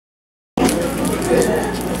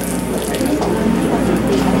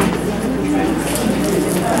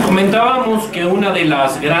una de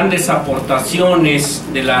las grandes aportaciones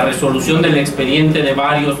de la resolución del expediente de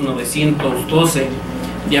varios 912,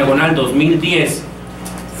 diagonal 2010,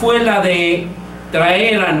 fue la de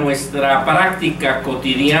traer a nuestra práctica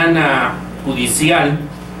cotidiana judicial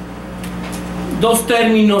dos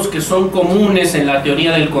términos que son comunes en la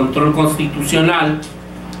teoría del control constitucional,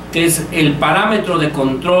 que es el parámetro de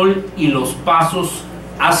control y los pasos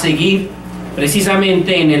a seguir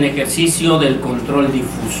precisamente en el ejercicio del control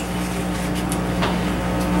difuso.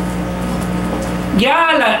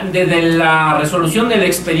 Ya desde la resolución del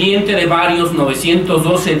expediente de varios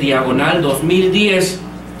 912 diagonal 2010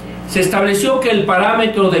 se estableció que el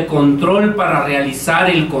parámetro de control para realizar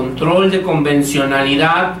el control de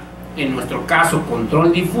convencionalidad, en nuestro caso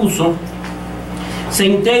control difuso, se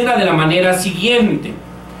integra de la manera siguiente: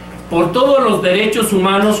 por todos los derechos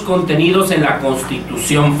humanos contenidos en la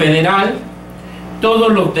Constitución Federal,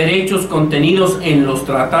 todos los derechos contenidos en los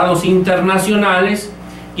tratados internacionales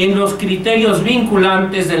y en los criterios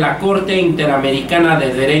vinculantes de la Corte Interamericana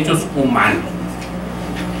de Derechos Humanos.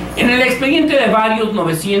 En el expediente de varios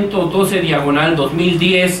 912 diagonal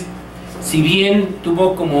 2010, si bien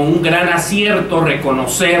tuvo como un gran acierto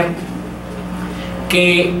reconocer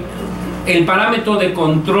que el parámetro de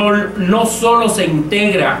control no solo se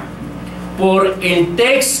integra por el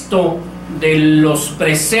texto de los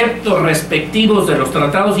preceptos respectivos de los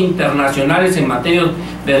tratados internacionales en materia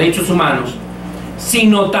de derechos humanos,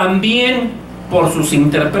 sino también por sus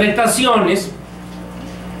interpretaciones,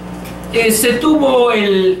 se tuvo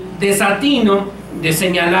el desatino de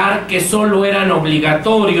señalar que solo eran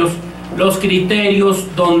obligatorios los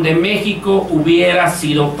criterios donde México hubiera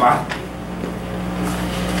sido parte.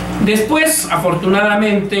 Después,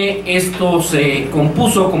 afortunadamente, esto se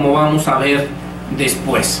compuso, como vamos a ver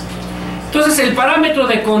después. Entonces, el parámetro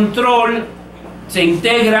de control se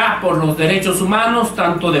integra por los derechos humanos,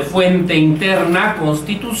 tanto de fuente interna,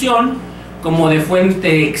 Constitución, como de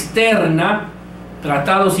fuente externa,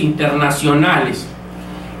 tratados internacionales.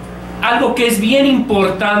 Algo que es bien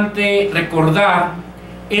importante recordar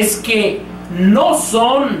es que no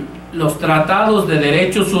son los tratados de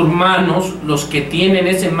derechos humanos los que tienen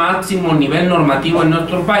ese máximo nivel normativo en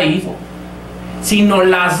nuestro país, sino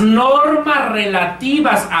las normas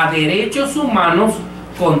relativas a derechos humanos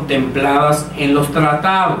contempladas en los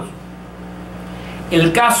tratados.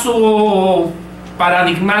 El caso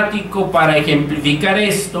paradigmático para ejemplificar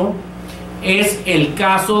esto es el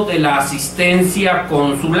caso de la asistencia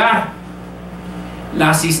consular.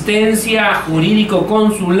 La asistencia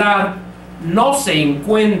jurídico-consular no se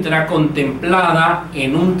encuentra contemplada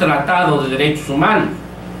en un tratado de derechos humanos,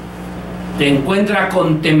 se encuentra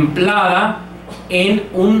contemplada en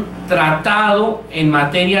un tratado en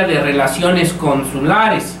materia de relaciones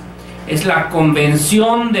consulares. Es la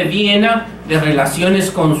Convención de Viena de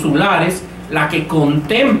Relaciones Consulares la que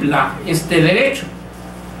contempla este derecho.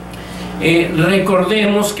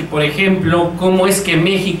 Recordemos que, por ejemplo, cómo es que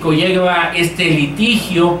México lleva este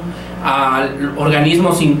litigio a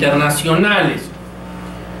organismos internacionales.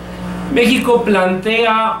 México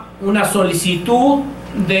plantea una solicitud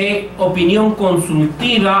de opinión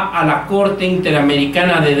consultiva a la Corte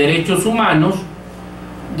Interamericana de Derechos Humanos,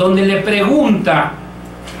 donde le pregunta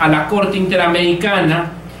a la Corte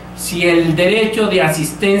Interamericana si el derecho de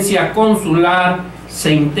asistencia consular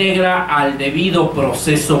se integra al debido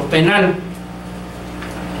proceso penal.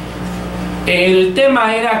 El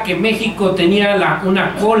tema era que México tenía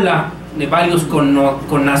una cola de varios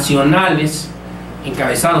connacionales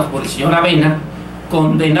encabezados por el señor Avena,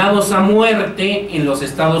 condenados a muerte en los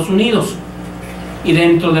Estados Unidos, y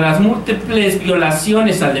dentro de las múltiples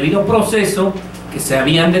violaciones al debido proceso que se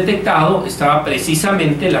habían detectado estaba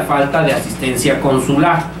precisamente la falta de asistencia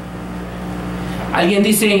consular. Alguien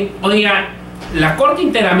dice: oiga, la Corte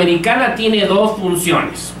Interamericana tiene dos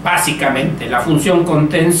funciones, básicamente, la función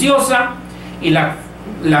contenciosa y la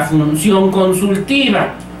función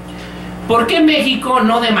consultiva. ¿Por qué México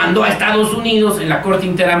no demandó a Estados Unidos en la Corte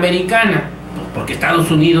Interamericana? Pues porque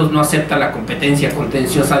Estados Unidos no acepta la competencia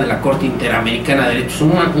contenciosa de la Corte Interamericana de Derechos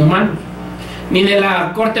Humanos, ni de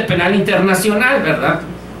la Corte Penal Internacional, ¿verdad?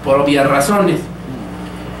 Por obvias razones.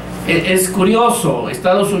 Es curioso,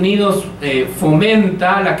 Estados Unidos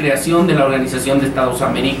fomenta la creación de la Organización de Estados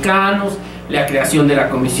Americanos, la creación de la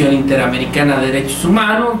Comisión Interamericana de Derechos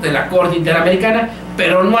Humanos, de la Corte Interamericana,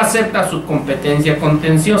 pero no acepta su competencia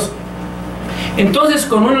contenciosa. Entonces,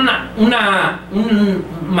 con un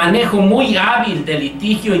manejo muy hábil del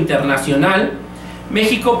litigio internacional,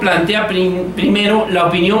 México plantea primero la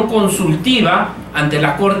opinión consultiva ante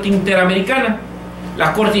la Corte Interamericana.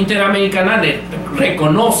 La Corte Interamericana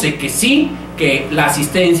reconoce que sí, que la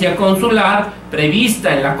asistencia consular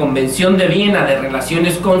prevista en la Convención de Viena de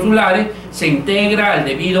Relaciones Consulares se integra al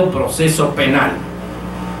debido proceso penal.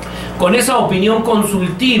 Con esa opinión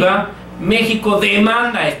consultiva, México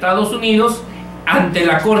demanda a Estados Unidos ante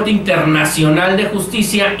la Corte Internacional de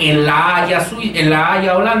Justicia en La Haya,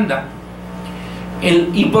 Holanda.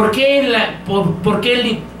 ¿Y por qué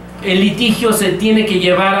el litigio se tiene que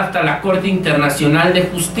llevar hasta la Corte Internacional de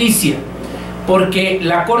Justicia? Porque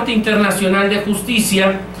la Corte Internacional de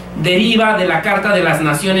Justicia deriva de la Carta de las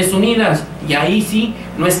Naciones Unidas, y ahí sí,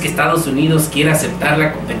 no es que Estados Unidos quiera aceptar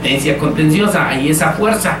la competencia contenciosa, ahí esa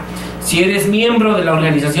fuerza. Si eres miembro de la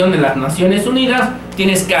Organización de las Naciones Unidas,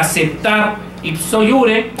 tienes que aceptar ipso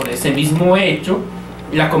iure, por ese mismo hecho,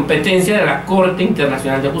 la competencia de la Corte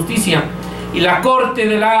Internacional de Justicia. Y la Corte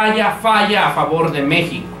de La Haya falla a favor de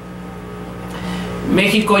México.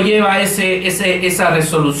 México lleva esa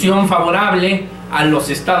resolución favorable a los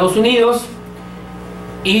Estados Unidos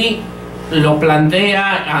y lo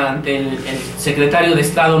plantea ante el secretario de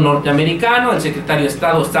Estado norteamericano. El secretario de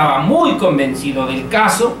Estado estaba muy convencido del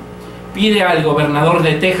caso, pide al gobernador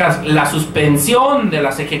de Texas la suspensión de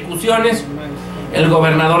las ejecuciones. El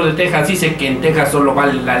gobernador de Texas dice que en Texas solo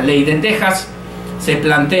vale la ley de Texas. Se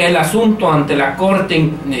plantea el asunto ante la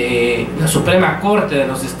Corte, la Suprema Corte de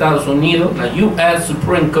los Estados Unidos, la US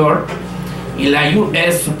Supreme Court, y la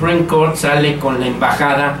US Supreme Court sale con la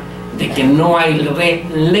embajada de que no hay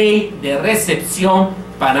ley de recepción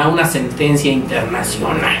para una sentencia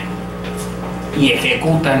internacional, y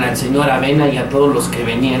ejecutan al señor Avena y a todos los que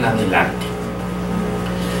venían adelante.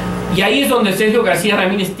 Y ahí es donde Sergio García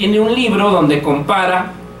Ramírez tiene un libro donde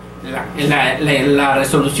compara la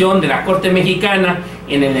resolución de la Corte Mexicana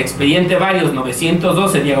en el expediente varios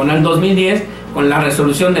 912/2010 con la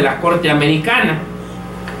resolución de la Corte Americana.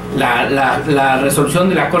 La resolución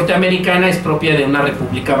de la Corte Americana es propia de una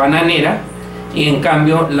república bananera, y en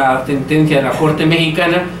cambio la sentencia de la Corte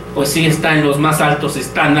Mexicana pues sí está en los más altos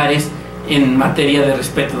estándares en materia de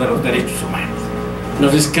respeto de los derechos humanos.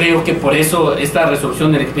 Entonces creo que por eso esta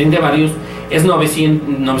resolución del expediente varios es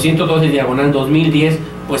 912/2010,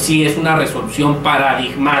 pues sí es una resolución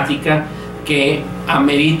paradigmática que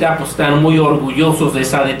amerita pues estar muy orgullosos de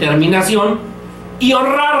esa determinación y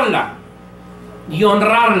honrarla.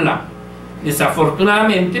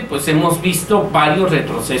 Desafortunadamente pues hemos visto varios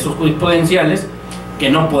retrocesos jurisprudenciales que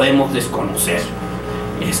no podemos desconocer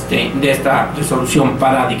de esta resolución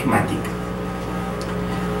paradigmática.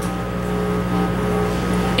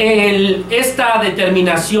 Esta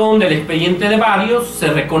determinación del expediente de varios se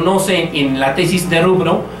reconoce en la tesis de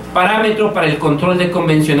rubro parámetro para el control de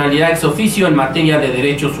convencionalidad ex oficio en materia de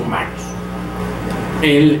derechos humanos.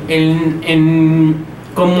 En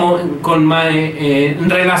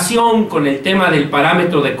relación con el tema del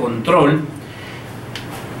parámetro de control,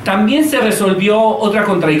 también se resolvió otra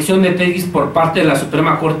contradicción de tesis por parte de la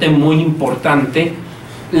Suprema Corte muy importante,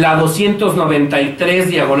 la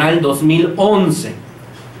 293/2011,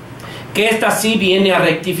 que esta sí viene a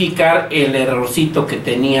rectificar el errorcito que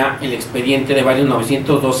tenía el expediente de varios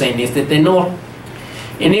 912 en este tenor.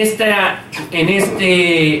 En esta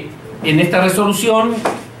resolución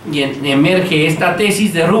emerge esta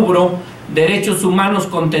tesis de rubro: derechos humanos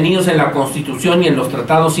contenidos en la Constitución y en los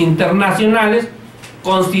tratados internacionales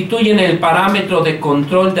constituyen el parámetro de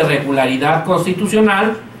control de regularidad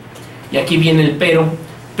constitucional. Y aquí viene el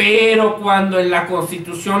pero cuando en la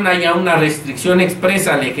Constitución haya una restricción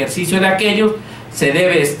expresa al ejercicio de aquellos, se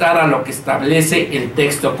debe estar a lo que establece el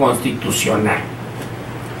texto constitucional.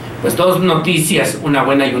 Pues dos noticias, una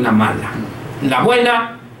buena y una mala. La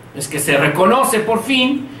buena es que se reconoce por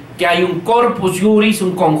fin que hay un corpus juris,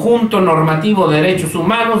 un conjunto normativo de derechos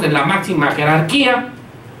humanos de la máxima jerarquía,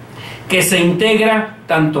 que se integra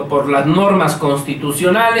tanto por las normas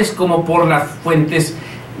constitucionales como por las fuentes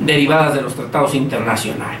derivadas de los tratados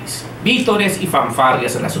internacionales. Vítores y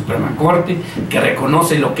fanfarrias a la Suprema Corte, que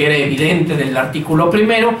reconoce lo que era evidente del artículo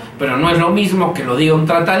primero, pero no es lo mismo que lo diga un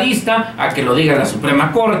tratadista a que lo diga la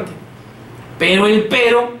Suprema Corte. Pero y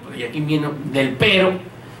aquí viene del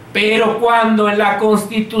pero cuando en la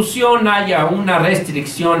Constitución haya una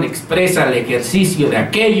restricción expresa al ejercicio de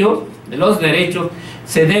aquellos, de los derechos,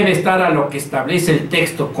 se debe estar a lo que establece el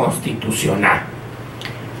texto constitucional.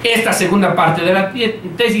 Esta segunda parte de la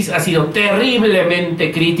tesis ha sido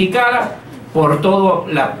terriblemente criticada por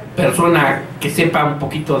toda la persona que sepa un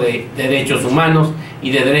poquito de derechos humanos y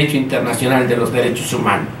de derecho internacional de los derechos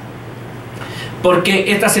humanos,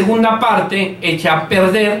 porque esta segunda parte echa a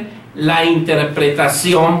perder la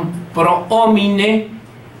interpretación pro homine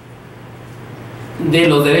de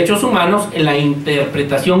los derechos humanos en la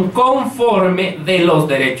interpretación conforme de los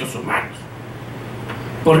derechos humanos.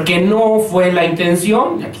 porque no fue la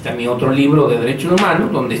intención, y aquí está mi otro libro de Derechos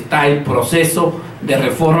Humanos, donde está el proceso de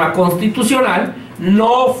reforma constitucional,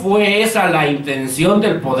 no fue esa la intención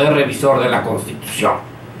del Poder Revisor de la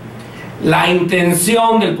Constitución. La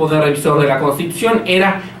intención del Poder Revisor de la Constitución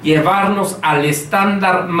era llevarnos al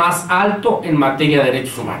estándar más alto en materia de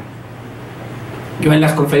derechos humanos. Yo en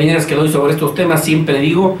las conferencias que doy sobre estos temas siempre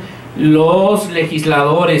digo, los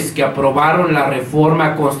legisladores que aprobaron la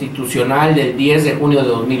reforma constitucional del 10 de junio de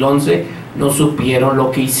 2011 no supieron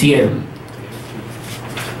lo que hicieron,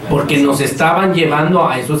 porque nos estaban llevando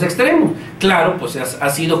a esos extremos. Claro, pues ha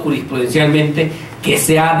sido jurisprudencialmente que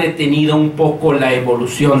se ha detenido un poco la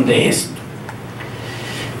evolución de esto.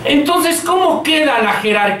 Entonces, ¿cómo queda la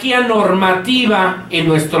jerarquía normativa en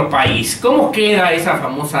nuestro país? ¿Cómo queda esa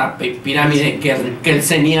famosa pirámide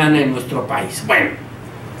kelseniana en nuestro país? Bueno,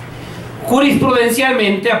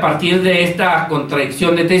 jurisprudencialmente, a partir de esta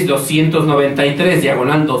contradicción de tesis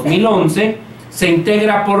 293/2011, se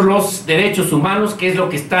integra por los derechos humanos, que es lo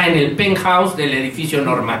que está en el penthouse del edificio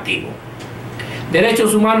normativo.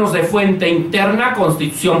 Derechos humanos de fuente interna,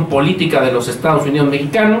 Constitución Política de los Estados Unidos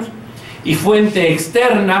Mexicanos, y fuente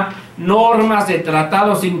externa, normas de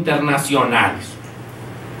tratados internacionales.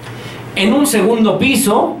 En un segundo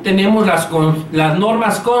piso tenemos las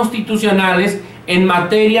normas constitucionales en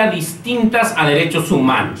materia distintas a derechos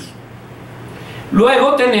humanos.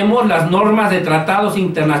 Luego tenemos las normas de tratados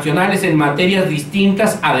internacionales en materias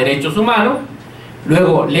distintas a derechos humanos.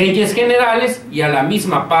 Luego leyes generales y a la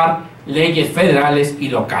misma par leyes federales y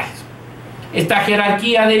locales. Esta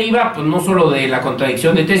jerarquía deriva pues no solo de la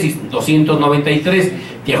contradicción de tesis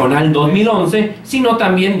 293/2011, sino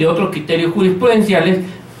también de otros criterios jurisprudenciales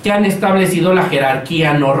que han establecido la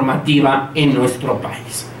jerarquía normativa en nuestro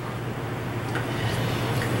país.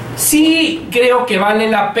 Sí creo que vale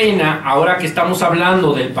la pena, ahora que estamos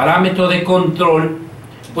hablando del parámetro de control,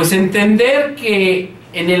 pues entender que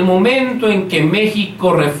en el momento en que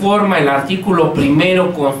México reforma el artículo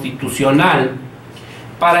 1 constitucional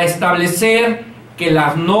para establecer que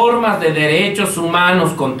las normas de derechos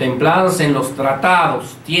humanos contempladas en los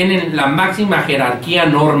tratados tienen la máxima jerarquía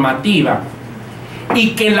normativa y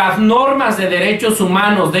que las normas de derechos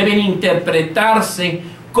humanos deben interpretarse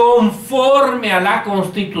conforme a la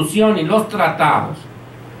Constitución y los tratados,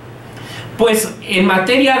 pues en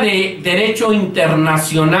materia de derecho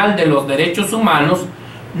internacional de los derechos humanos,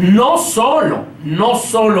 no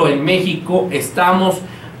solo en México estamos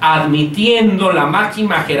admitiendo la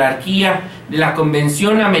máxima jerarquía de la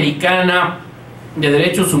Convención Americana de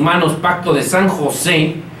Derechos Humanos, Pacto de San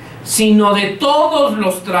José, sino de todos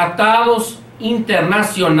los tratados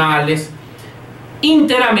internacionales,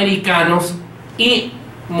 interamericanos y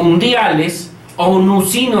mundiales,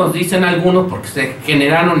 onusinos dicen algunos, porque se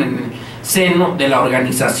generaron en el seno de la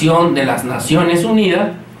Organización de las Naciones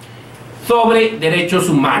Unidas, sobre derechos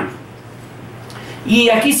humanos. Y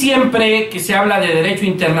aquí siempre que se habla de derecho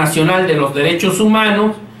internacional de los derechos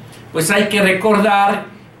humanos, pues hay que recordar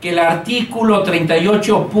que el artículo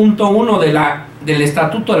 38.1 del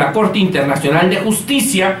Estatuto de la Corte Internacional de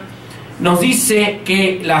Justicia nos dice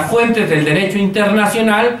que las fuentes del derecho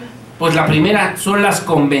internacional, pues la primera son las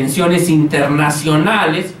convenciones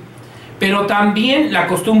internacionales, pero también la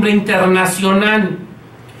costumbre internacional.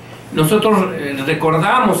 Nosotros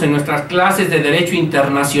recordamos en nuestras clases de derecho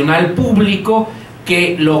internacional público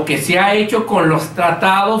que lo que se ha hecho con los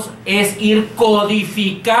tratados es ir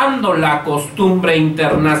codificando la costumbre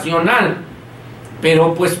internacional,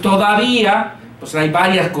 pero pues todavía pues hay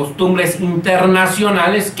varias costumbres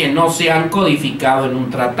internacionales que no se han codificado en un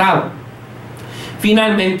tratado.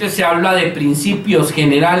 Finalmente se habla de principios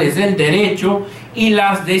generales del derecho y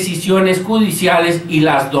las decisiones judiciales y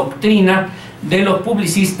las doctrinas de los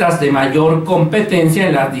publicistas de mayor competencia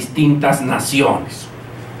en las distintas naciones.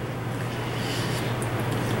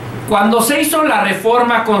 Cuando se hizo la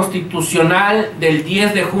reforma constitucional del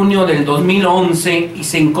 10 de junio del 2011 y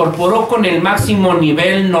se incorporó con el máximo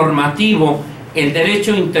nivel normativo el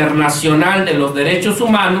derecho internacional de los derechos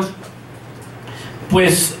humanos,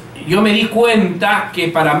 pues yo me di cuenta que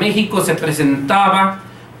para México se presentaba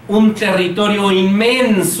un territorio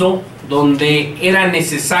inmenso donde era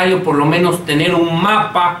necesario por lo menos tener un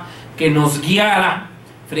mapa que nos guiara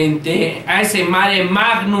frente a ese mare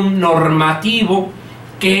magnum normativo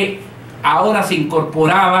que ahora se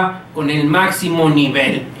incorporaba con el máximo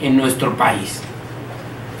nivel en nuestro país.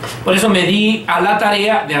 Por eso me di a la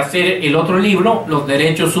tarea de hacer el otro libro, Los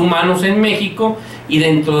Derechos Humanos en México, y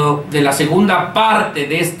dentro de la segunda parte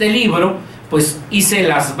de este libro, pues hice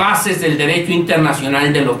las bases del derecho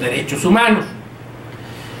internacional de los derechos humanos.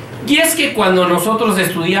 Y es que cuando nosotros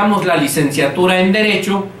estudiamos la licenciatura en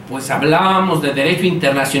Derecho, pues hablábamos de derecho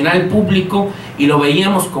internacional público y lo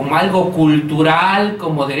veíamos como algo cultural,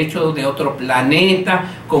 como derecho de otro planeta,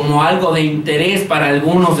 como algo de interés para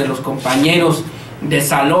algunos de los compañeros de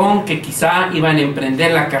salón que quizá iban a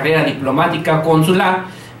emprender la carrera diplomática o consular,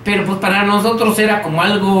 pero pues para nosotros era como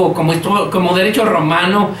algo, como derecho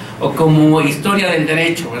romano o como historia del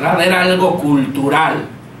derecho, ¿verdad? Era algo cultural.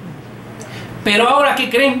 Pero ahora, ¿qué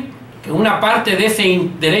creen? Que una parte de ese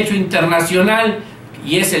derecho internacional,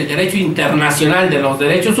 y es el derecho internacional de los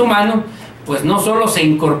derechos humanos, pues no solo se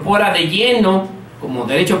incorpora de lleno como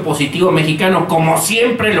derecho positivo mexicano, como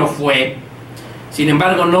siempre lo fue, sin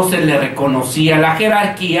embargo no se le reconocía la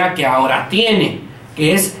jerarquía que ahora tiene,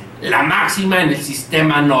 que es la máxima en el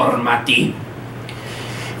sistema normativo.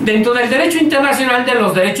 Dentro del derecho internacional de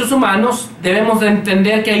los derechos humanos debemos de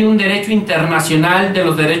entender que hay un derecho internacional de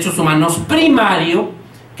los derechos humanos primario,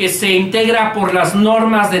 que se integra por las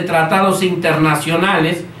normas de tratados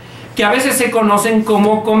internacionales que a veces se conocen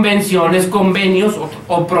como convenciones, convenios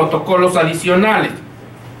o protocolos adicionales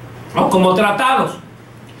o como tratados,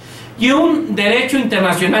 y un derecho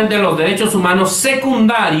internacional de los derechos humanos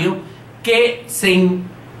secundario que se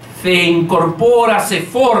incorpora, se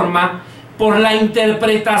forma por la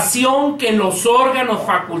interpretación que los órganos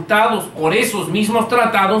facultados por esos mismos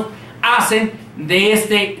tratados hacen de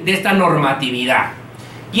esta normatividad.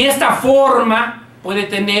 Y esta forma puede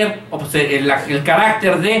tener el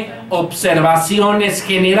carácter de observaciones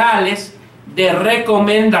generales, de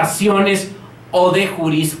recomendaciones o de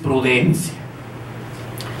jurisprudencia.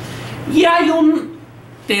 Y hay un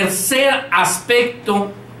tercer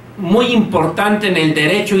aspecto muy importante en el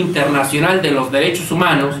derecho internacional de los derechos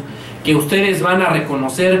humanos que ustedes van a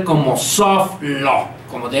reconocer como soft law,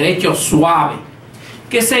 como derecho suave,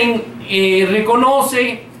 que se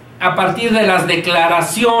reconoce a partir de las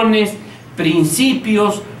declaraciones,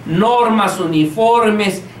 principios, normas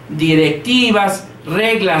uniformes, directivas,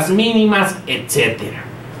 reglas mínimas, etc.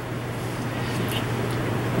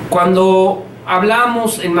 Cuando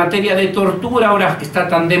hablamos en materia de tortura, ahora que está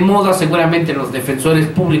tan de moda, seguramente los defensores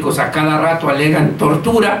públicos a cada rato alegan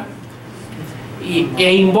tortura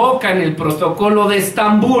e invocan el protocolo de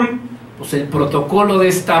Estambul, pues el protocolo de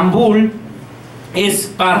Estambul es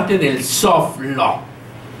parte del soft law.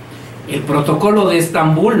 El protocolo de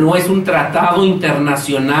Estambul no es un tratado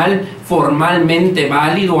internacional formalmente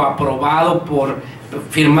válido, aprobado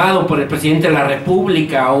firmado por el presidente de la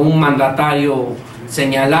República o un mandatario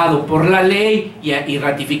señalado por la ley y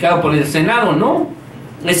ratificado por el Senado, no.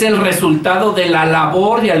 Es el resultado de la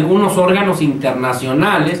labor de algunos órganos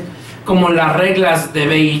internacionales, como las reglas de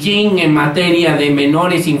Beijing en materia de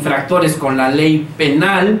menores infractores con la ley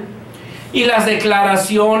penal, y las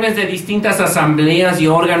declaraciones de distintas asambleas y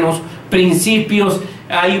órganos,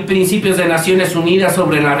 hay principios de Naciones Unidas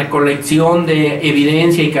sobre la recolección de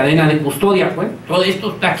evidencia y cadena de custodia. Bueno, todo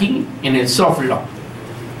esto está aquí en el soft law.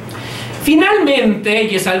 Finalmente,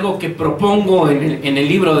 y es algo que propongo en el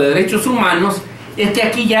libro de Derechos Humanos, es que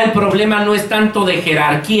aquí ya el problema no es tanto de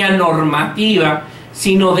jerarquía normativa,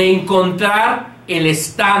 sino de encontrar el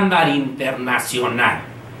estándar internacional.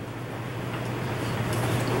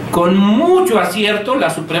 Con mucho acierto, la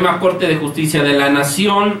Suprema Corte de Justicia de la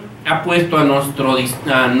Nación ha puesto a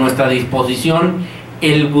nuestra disposición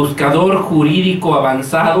el buscador jurídico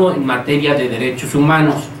avanzado en materia de derechos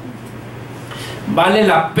humanos. Vale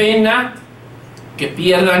la pena que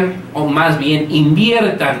pierdan, o más bien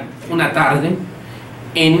inviertan una tarde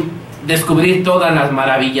en descubrir todas las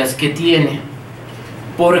maravillas que tiene,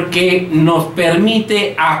 porque nos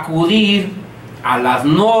permite acudir a las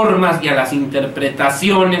normas y a las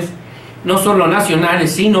interpretaciones, no solo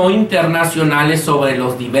nacionales, sino internacionales sobre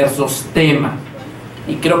los diversos temas.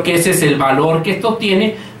 Y creo que ese es el valor que esto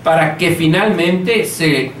tiene para que finalmente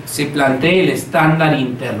se plantee el estándar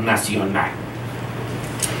internacional.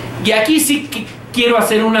 Y aquí sí que quiero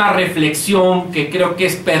hacer una reflexión que creo que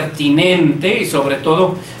es pertinente, y sobre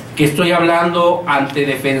todo que estoy hablando ante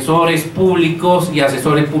defensores públicos y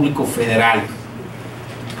asesores públicos federales.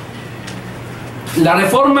 La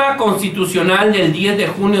reforma constitucional del 10 de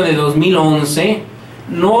junio de 2011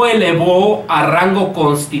 no elevó a rango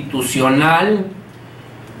constitucional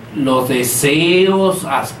los deseos,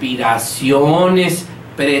 aspiraciones,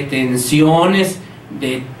 pretensiones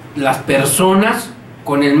de las personas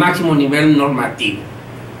con el máximo nivel normativo,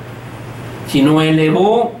 sino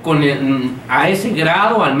elevó a ese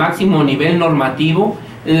grado, al máximo nivel normativo,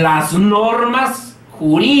 las normas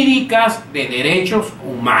jurídicas de derechos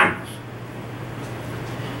humanos.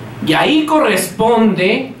 Y ahí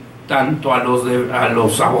corresponde tanto a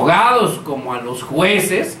los abogados como a los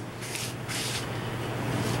jueces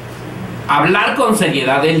hablar con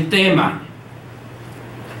seriedad del tema,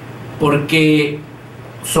 porque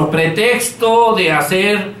sobre pretexto de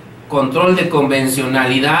hacer control de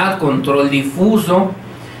convencionalidad, control difuso,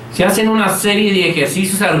 se hacen una serie de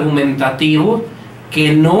ejercicios argumentativos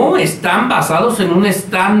que no están basados en un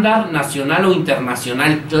estándar nacional o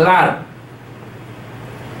internacional claro.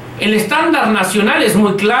 El estándar nacional es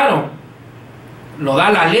muy claro, lo da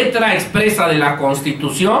la letra expresa de la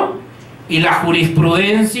Constitución y la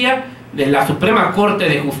jurisprudencia de la Suprema Corte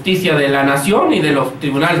de Justicia de la Nación y de los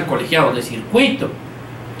tribunales colegiados de circuito.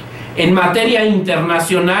 En materia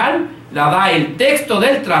internacional la da el texto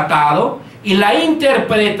del tratado y la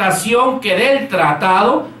interpretación que del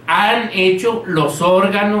tratado han hecho los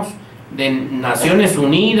órganos de Naciones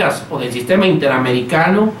Unidas o del sistema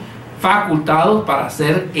interamericano facultados para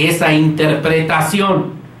hacer esa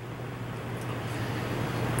interpretación.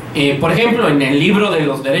 Por ejemplo, en el libro de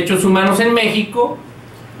los derechos humanos en México,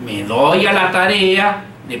 me doy a la tarea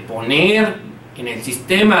de poner en el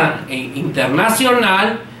sistema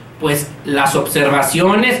internacional pues las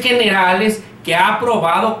observaciones generales que ha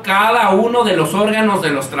aprobado cada uno de los órganos de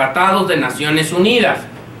los tratados de Naciones Unidas.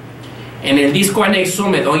 En el disco anexo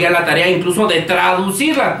me doy a la tarea incluso de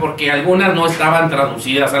traducirlas, porque algunas no estaban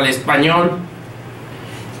traducidas al español.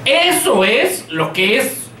 Eso es lo que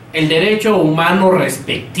es el derecho humano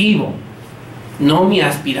respectivo, no mi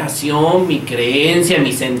aspiración, mi creencia,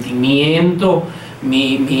 mi sentimiento,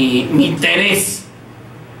 mi interés.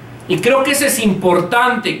 Y creo que eso es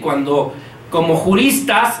importante cuando, como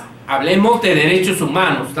juristas, hablemos de derechos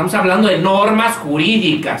humanos. Estamos hablando de normas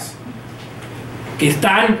jurídicas que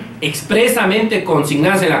están expresamente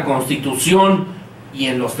consignadas en la Constitución y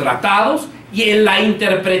en los tratados, y en la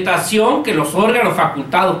interpretación que los órganos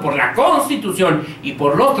facultados por la Constitución y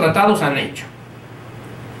por los tratados han hecho.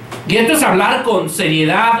 Y esto es hablar con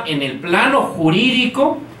seriedad en el plano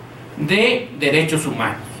jurídico de derechos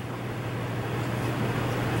humanos.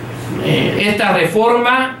 Esta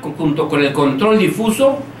reforma, junto con el control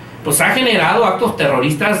difuso, pues ha generado actos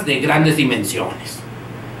terroristas de grandes dimensiones,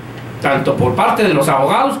 tanto por parte de los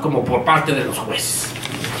abogados como por parte de los jueces.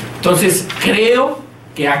 Entonces creo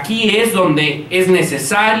que aquí es donde es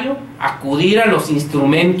necesario acudir a los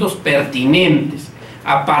instrumentos pertinentes.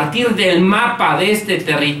 A partir del mapa de este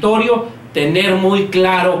territorio, tener muy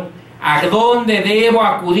claro a dónde debo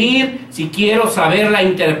acudir si quiero saber la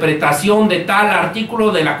interpretación de tal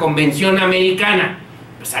artículo de la Convención Americana,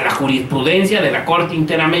 pues a la jurisprudencia de la Corte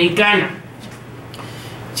Interamericana.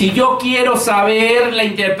 Si yo quiero saber la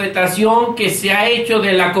interpretación que se ha hecho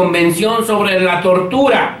de la Convención sobre la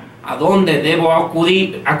Tortura, ¿a dónde debo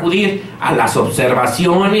acudir? A las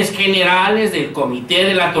observaciones generales del Comité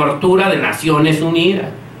de la Tortura de Naciones Unidas.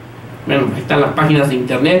 Bueno, ahí están las páginas de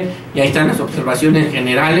internet y ahí están las observaciones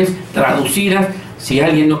generales traducidas, si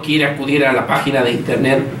alguien no quiere acudir a la página de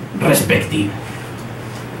internet respectiva.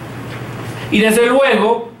 Y desde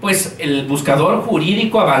luego, pues el buscador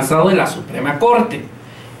jurídico avanzado de la Suprema Corte.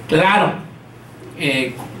 Claro,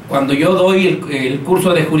 cuando yo doy el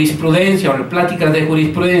curso de jurisprudencia o las pláticas de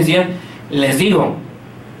jurisprudencia, les digo,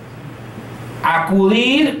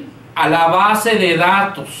 acudir a la base de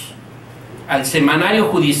datos, al semanario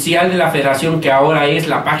judicial de la Federación, que ahora es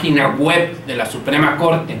la página web de la Suprema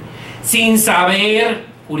Corte, sin saber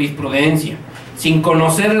jurisprudencia, sin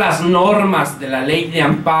conocer las normas de la ley de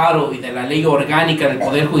amparo y de la ley orgánica del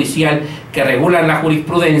Poder Judicial que regulan la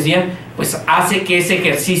jurisprudencia, pues hace que ese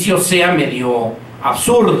ejercicio sea medio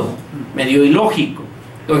absurdo, medio ilógico.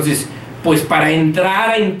 Entonces, pues para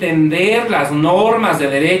entrar a entender las normas de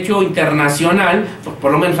derecho internacional, pues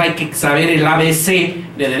por lo menos hay que saber el ABC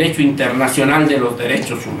de derecho internacional de los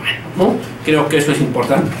derechos humanos, ¿no? Creo que eso es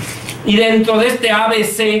importante. Y dentro de este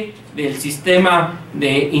ABC del sistema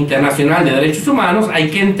internacional de derechos humanos,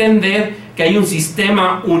 hay que entender que hay un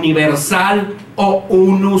sistema universal o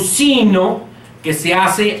unusino que se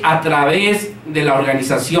hace a través de la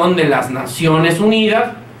Organización de las Naciones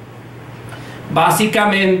Unidas,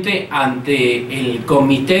 básicamente ante el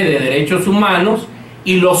Comité de Derechos Humanos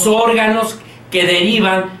y los órganos que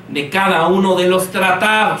derivan de cada uno de los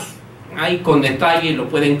tratados. Ahí con detalle lo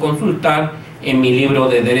pueden consultar en mi libro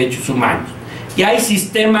de Derechos Humanos. Y hay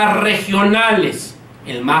sistemas regionales.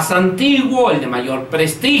 El más antiguo, el de mayor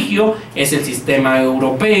prestigio, es el Sistema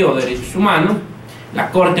Europeo de Derechos Humanos, la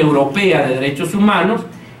Corte Europea de Derechos Humanos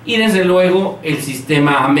y desde luego el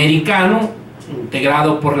sistema americano,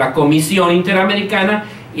 integrado por la Comisión Interamericana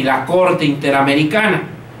y la Corte Interamericana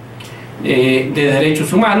de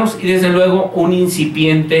Derechos Humanos, y desde luego un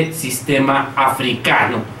incipiente sistema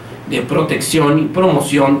africano de protección y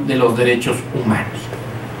promoción de los derechos humanos.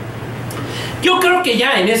 Yo creo que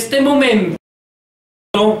ya en este momento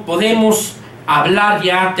podemos hablar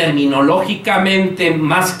ya terminológicamente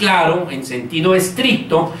más claro, en sentido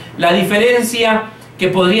estricto, la diferencia que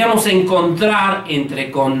podríamos encontrar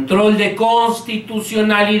entre control de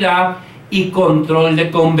constitucionalidad y control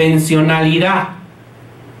de convencionalidad.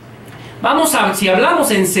 Si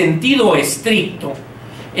hablamos en sentido estricto,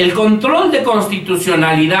 el control de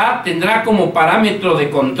constitucionalidad tendrá como parámetro de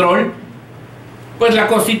control, pues la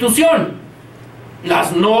Constitución,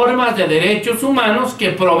 las normas de derechos humanos que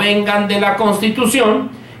provengan de la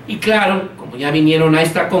Constitución, y claro, como ya vinieron a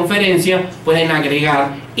esta conferencia, pueden agregar,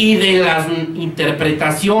 y de las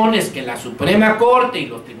interpretaciones que la Suprema Corte y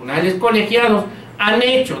los tribunales colegiados han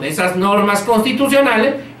hecho de esas normas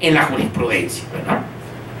constitucionales en la jurisprudencia, ¿verdad?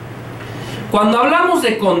 Cuando hablamos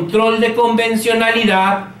de control de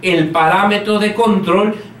convencionalidad, el parámetro de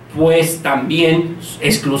control, pues también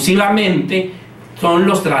exclusivamente son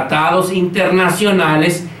los tratados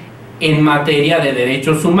internacionales en materia de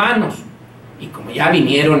derechos humanos. Y como ya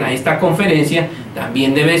vinieron a esta conferencia,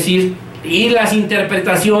 también debe decir, y las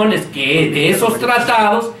interpretaciones que de esos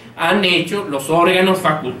tratados han hecho los órganos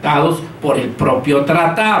facultados por el propio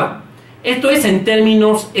tratado. Esto es en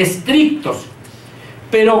términos estrictos.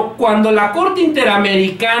 Pero cuando la Corte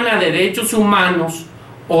Interamericana de Derechos Humanos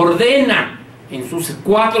ordena en sus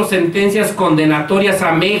 4 sentencias condenatorias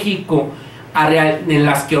a México, en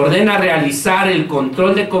las que ordena realizar el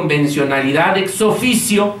control de convencionalidad ex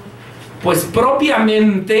oficio, pues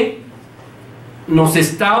propiamente nos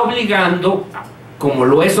está obligando, como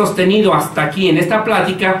lo he sostenido hasta aquí en esta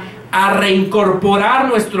plática, a reincorporar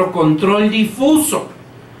nuestro control difuso.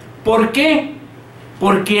 ¿Por qué?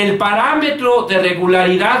 Porque el parámetro de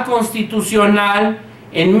regularidad constitucional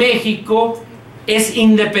en México es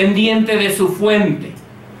independiente de su fuente.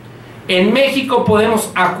 En México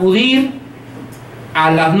podemos acudir a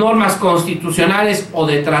las normas constitucionales o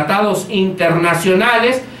de tratados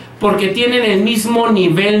internacionales porque tienen el mismo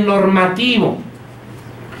nivel normativo.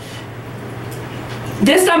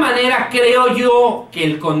 De esta manera creo yo que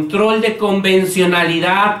el control de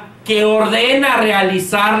convencionalidad que ordena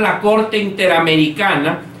realizar la Corte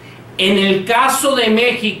Interamericana, en el caso de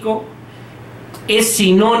México, es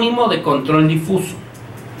sinónimo de control difuso.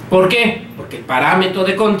 ¿Por qué? Porque el parámetro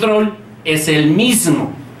de control es el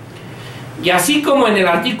mismo. Y así como en el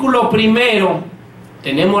artículo 1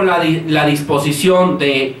 tenemos la disposición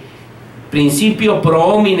de principio pro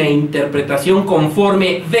homine e interpretación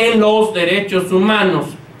conforme de los derechos humanos,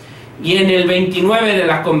 y en el 29 de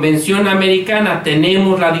la Convención Americana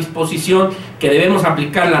tenemos la disposición que debemos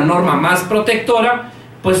aplicar la norma más protectora,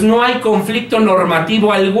 pues no hay conflicto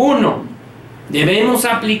normativo alguno. Debemos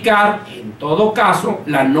aplicar, en todo caso,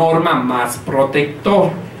 la norma más protectora.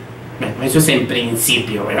 Bueno, eso es en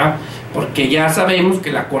principio, ¿verdad? Porque ya sabemos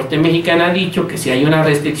que la Corte Mexicana ha dicho que si hay una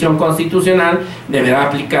restricción constitucional, deberá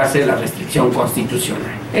aplicarse la restricción constitucional.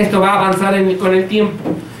 Esto va a avanzar con el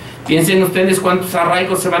tiempo. Piensen ustedes cuántos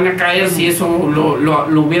arraigos se van a caer si eso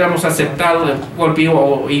lo hubiéramos aceptado de golpe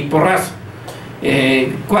y porrazo.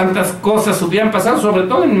 Cuántas cosas hubieran pasado, sobre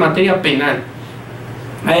todo en materia penal.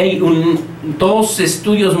 Hay 2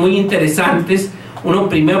 estudios muy interesantes. Uno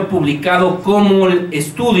primero publicado como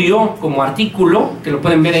estudio, como artículo, que lo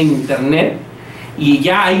pueden ver en internet, y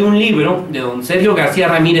ya hay un libro de don Sergio García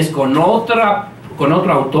Ramírez con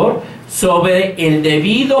otro autor sobre el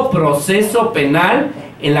debido proceso penal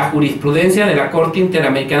en la jurisprudencia de la Corte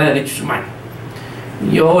Interamericana de Derechos Humanos.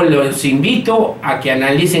 Yo los invito a que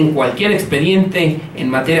analicen cualquier expediente en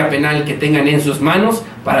materia penal que tengan en sus manos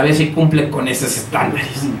para ver si cumplen con esos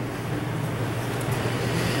estándares.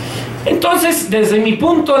 Entonces, desde mi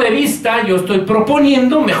punto de vista, yo estoy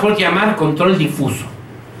proponiendo mejor llamar control difuso.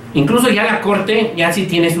 Incluso ya la Corte ya sí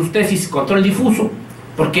tiene sus tesis, control difuso,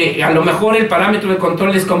 porque a lo mejor el parámetro de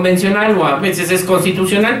control es convencional o a veces es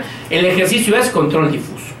constitucional. El ejercicio es control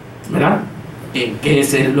difuso, ¿verdad? Que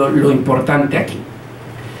es lo importante aquí.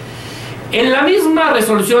 En la misma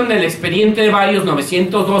resolución del expediente de varios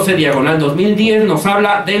 912/2010 nos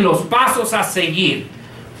habla de los pasos a seguir.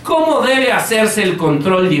 ¿Cómo debe hacerse el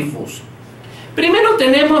control difuso? Primero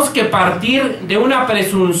tenemos que partir de una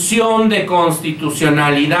presunción de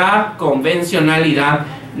constitucionalidad, convencionalidad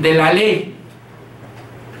de la ley.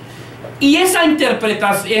 Y esa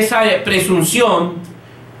presunción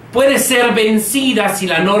puede ser vencida si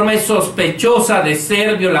la norma es sospechosa de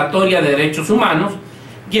ser violatoria de derechos humanos.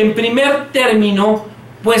 Y en primer término,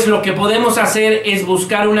 pues lo que podemos hacer es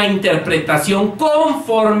buscar una interpretación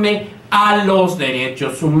conforme a los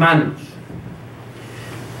derechos humanos.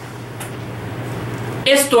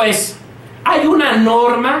 Esto es, hay una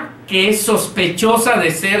norma que es sospechosa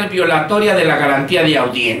de ser violatoria de la garantía de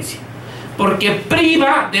audiencia, porque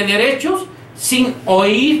priva de derechos sin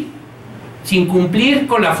oír, sin cumplir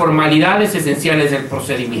con las formalidades esenciales del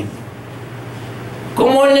procedimiento.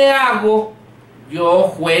 ¿Cómo le hago yo,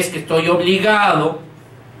 juez, que estoy obligado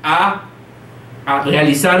a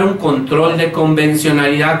realizar un control de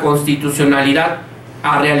convencionalidad, constitucionalidad,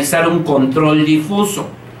 a realizar un control difuso?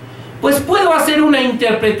 Pues puedo hacer una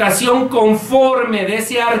interpretación conforme de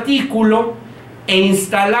ese artículo e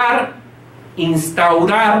instaurar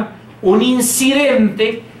un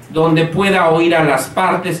incidente donde pueda oír a las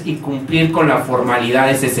partes y cumplir con las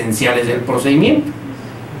formalidades esenciales del procedimiento.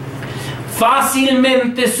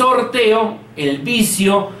 Fácilmente sorteo el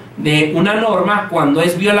vicio de una norma cuando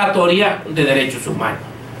es violatoria de derechos humanos.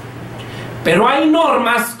 Pero hay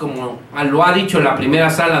normas, como lo ha dicho la primera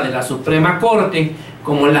sala de la Suprema Corte,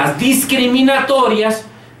 como las discriminatorias,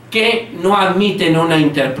 que no admiten una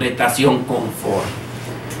interpretación conforme.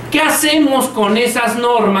 ¿Qué hacemos con esas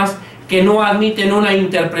normas que no admiten una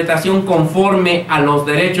interpretación conforme a los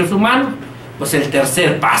derechos humanos? Pues el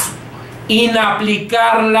tercer paso: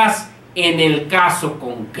 inaplicarlas en el caso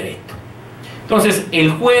concreto. Entonces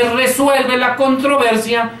el juez resuelve la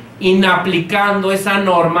controversia inaplicando esa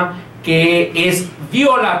norma que es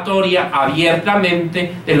violatoria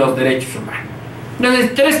abiertamente de los derechos humanos.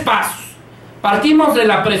 Entonces, tres pasos. Partimos de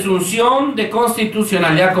la presunción de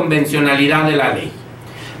constitucionalidad, convencionalidad de la ley.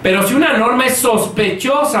 Pero si una norma es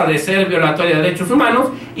sospechosa de ser violatoria de derechos humanos,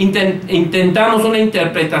 intentamos una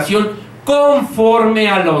interpretación conforme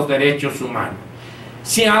a los derechos humanos.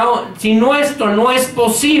 Si esto no es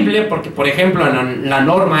posible, porque por ejemplo la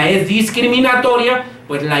norma es discriminatoria,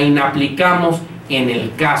 pues la inaplicamos en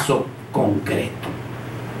el caso concreto.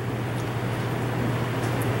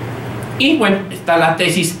 Y bueno, está la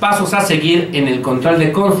tesis: pasos a seguir en el control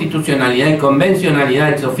de constitucionalidad y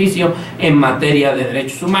convencionalidad ex oficio en materia de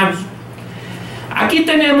derechos humanos. Aquí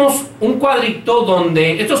tenemos un cuadrito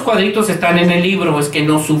donde, estos cuadritos están en el libro, es que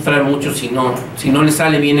no sufran mucho si no les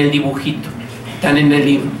sale bien el dibujito, están en el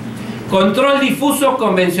libro. Control difuso,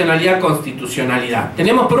 convencionalidad, constitucionalidad.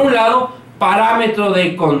 Tenemos por un lado parámetro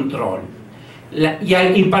de control.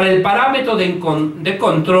 Y para el parámetro de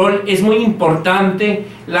control es muy importante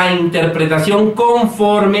la interpretación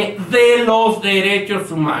conforme de los derechos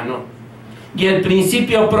humanos y el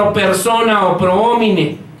principio pro persona o pro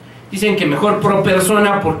homine. Dicen que mejor pro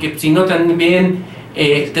persona porque si no también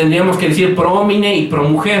tendríamos que decir pro homine y pro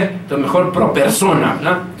mujer, entonces mejor pro persona,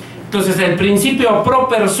 ¿no? Entonces el principio pro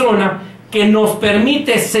persona, que nos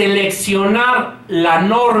permite seleccionar la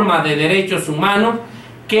norma de derechos humanos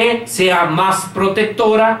que sea más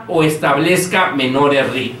protectora o establezca menores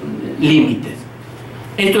límites.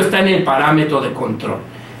 Esto está en el parámetro de control.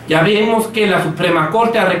 Ya vemos que la Suprema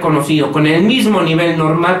Corte ha reconocido con el mismo nivel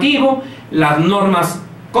normativo las normas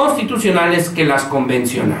constitucionales que las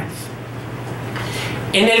convencionales.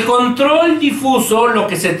 En el control difuso lo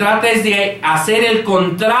que se trata es de hacer el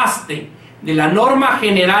contraste de la norma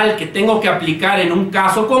general que tengo que aplicar en un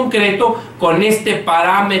caso concreto con este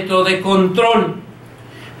parámetro de control,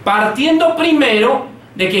 partiendo primero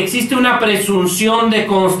de que existe una presunción de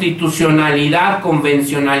constitucionalidad,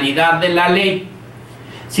 convencionalidad de la ley.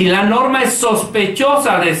 Si la norma es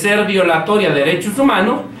sospechosa de ser violatoria de derechos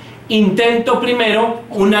humanos, intento primero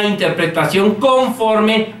una interpretación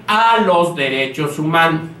conforme a los derechos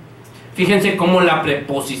humanos. Fíjense cómo la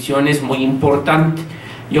preposición es muy importante.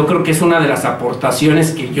 Yo creo que es una de las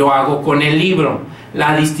aportaciones que yo hago con el libro.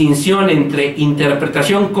 La distinción entre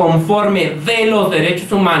interpretación conforme de los derechos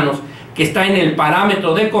humanos, que está en el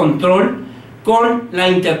parámetro de control, con la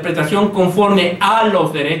interpretación conforme a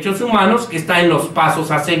los derechos humanos, que está en los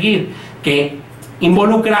pasos a seguir, que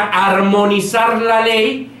involucra armonizar la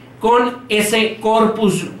ley con ese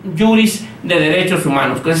corpus juris de derechos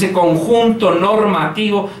humanos, con ese conjunto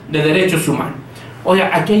normativo de derechos humanos.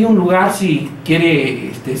 Oiga, aquí hay un lugar si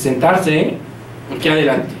quiere sentarse, ¿eh? Aquí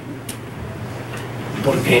adelante.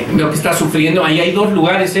 Porque veo que está sufriendo. Ahí hay dos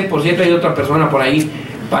lugares, ¿eh? Por cierto, hay otra persona por ahí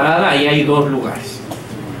parada. Ahí hay dos lugares.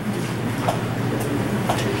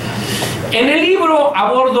 En el libro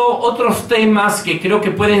abordo otros temas que creo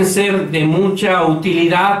que pueden ser de mucha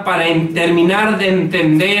utilidad para terminar de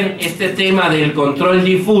entender este tema del control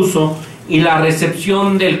difuso y la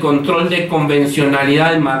recepción del control de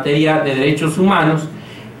convencionalidad en materia de derechos humanos,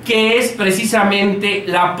 que es precisamente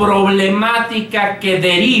la problemática que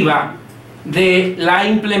deriva de la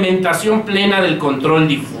implementación plena del control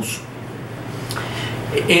difuso.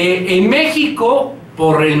 En México,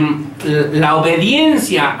 por la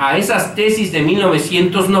obediencia a esas tesis de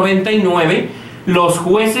 1999, los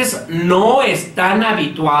jueces no están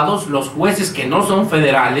habituados, los jueces que no son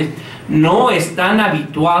federales, no están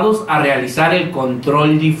habituados a realizar el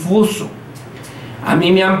control difuso. A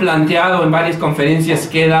mí me han planteado en varias conferencias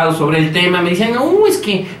que he dado sobre el tema, me dicen, no, es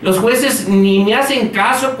que los jueces ni me hacen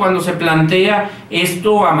caso cuando se plantea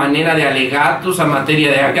esto a manera de alegatos, a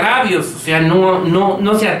materia de agravios, o sea,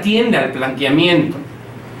 no se atiende al planteamiento.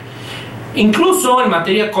 Incluso en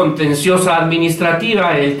materia contenciosa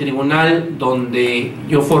administrativa, el tribunal donde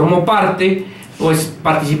yo formo parte, pues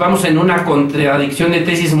participamos en una contradicción de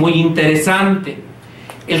tesis muy interesante.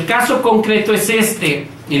 El caso concreto es este,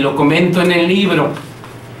 y lo comento en el libro.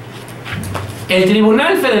 El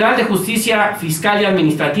Tribunal Federal de Justicia Fiscal y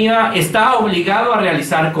Administrativa está obligado a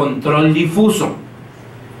realizar control difuso.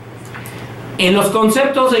 En los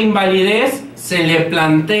conceptos de invalidez se le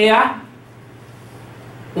plantea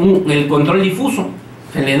el control difuso.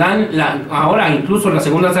 Se le dan, ahora incluso la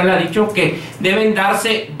segunda sala ha dicho que deben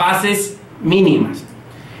darse bases mínimas.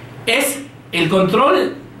 Es el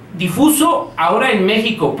control difuso ahora en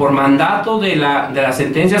México por mandato de las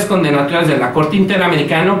sentencias condenatorias de la Corte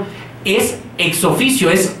Interamericana, es ex oficio,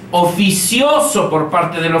 es oficioso por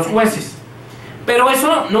parte de los jueces, pero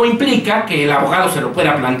eso no implica que el abogado se lo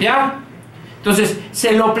pueda plantear. Entonces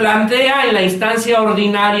se lo plantea en la instancia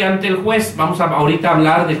ordinaria ante el juez. Vamos a ahorita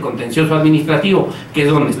hablar del contencioso administrativo, que es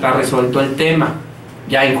donde está resuelto el tema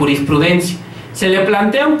ya en jurisprudencia. Se le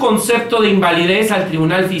plantea un concepto de invalidez al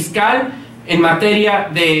tribunal fiscal en materia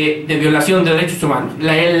de violación de derechos humanos.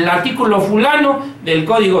 El artículo fulano del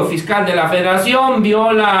Código Fiscal de la Federación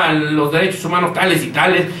viola los derechos humanos tales y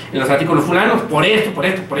tales en los artículos fulanos por esto,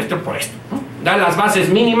 ¿no? Da las bases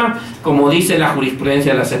mínimas, como dice la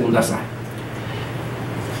jurisprudencia de la segunda sala.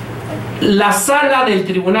 La sala del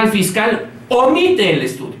Tribunal Fiscal omite el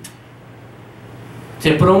estudio.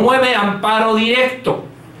 Se promueve amparo directo,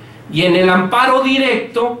 y en el amparo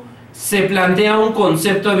directo se plantea un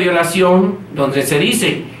concepto de violación donde se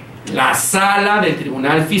dice: la sala del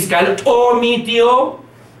Tribunal Fiscal omitió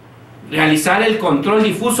realizar el control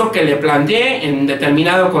difuso que le planteé en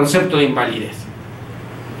determinado concepto de invalidez.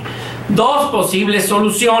 Dos posibles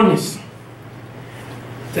soluciones.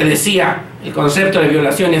 Se decía: el concepto de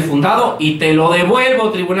violación es fundado y te lo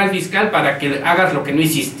devuelvo, Tribunal Fiscal, para que hagas lo que no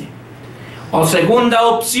hiciste. O segunda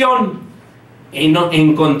opción,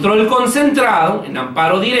 en control concentrado, en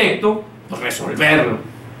amparo directo, pues resolverlo.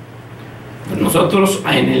 Pues nosotros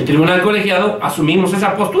en el tribunal colegiado asumimos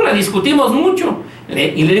esa postura, discutimos mucho,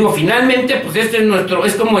 y le digo, finalmente, pues este es nuestro,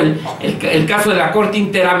 es como el caso de la Corte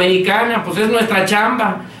Interamericana, pues es nuestra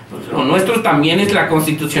chamba. Pues lo nuestro también es la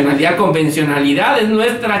constitucionalidad, convencionalidad, es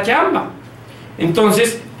nuestra chamba.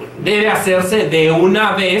 Entonces debe hacerse de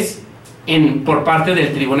una vez por parte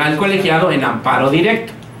del tribunal colegiado en amparo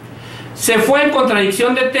directo. Se fue en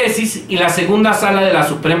contradicción de tesis y la segunda sala de la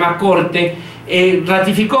Suprema Corte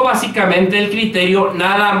ratificó básicamente el criterio,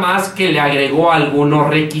 nada más que le agregó algunos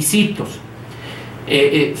requisitos.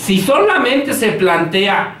 Si solamente se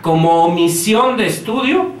plantea como omisión de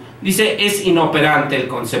estudio, dice, es inoperante el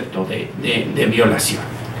concepto de violación.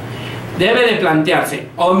 Debe de plantearse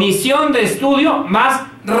omisión de estudio más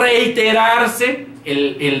reiterarse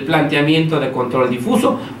el planteamiento de control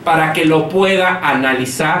difuso para que lo pueda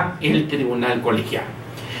analizar el tribunal colegiado.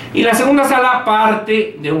 Y la segunda sala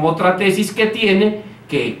parte de otra tesis que tiene,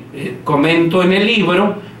 que comento en el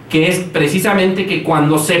libro, que es precisamente que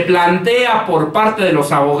cuando se plantea por parte de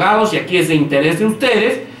los abogados, y aquí es de interés de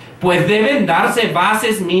ustedes, pues deben darse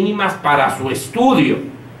bases mínimas para su estudio.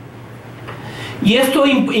 Y esto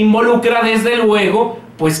involucra desde luego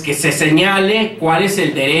pues que se señale cuál es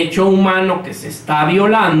el derecho humano que se está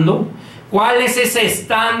violando, cuál es ese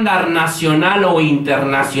estándar nacional o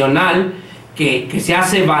internacional que se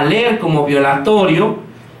hace valer como violatorio,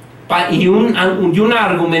 y una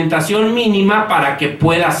argumentación mínima para que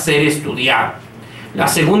pueda ser estudiado. La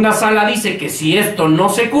segunda sala dice que si esto no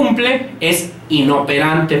se cumple, es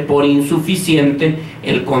inoperante por insuficiente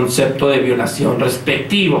el concepto de violación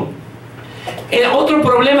respectivo. Otro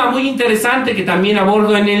problema muy interesante que también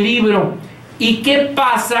abordo en el libro: ¿y qué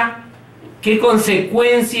pasa? ¿Qué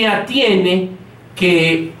consecuencia tiene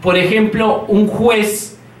que, por ejemplo, un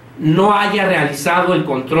juez no haya realizado el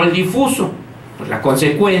control difuso? Pues la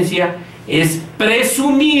consecuencia es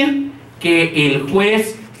presumir que el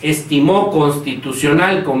juez estimó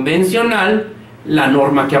constitucional, convencional, la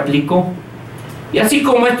norma que aplicó. Y así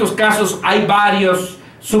como estos casos, hay varios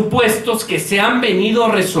supuestos que se han venido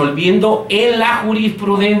resolviendo en la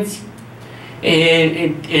jurisprudencia.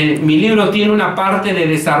 Mi libro tiene una parte de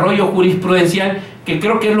desarrollo jurisprudencial que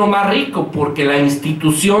creo que es lo más rico, porque la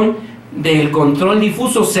institución del control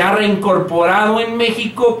difuso se ha reincorporado en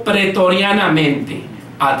México pretorianamente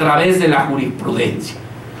a través de la jurisprudencia.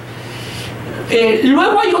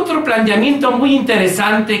 Luego hay otro planteamiento muy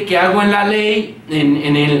interesante que hago en la ley, en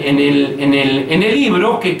el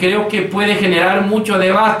libro, que creo que puede generar mucho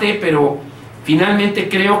debate, pero finalmente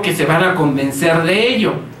creo que se van a convencer de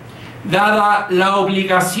ello. Dada la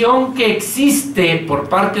obligación que existe por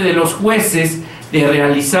parte de los jueces de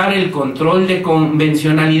realizar el control de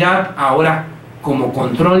convencionalidad, ahora como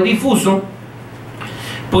control difuso,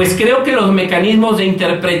 pues creo que los mecanismos de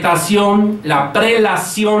interpretación, la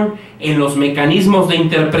prelación en los mecanismos de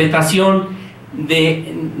interpretación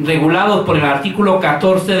regulados por el artículo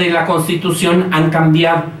 14 de la Constitución han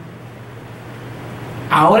cambiado.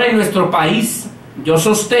 Ahora en nuestro país, yo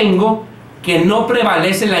sostengo que no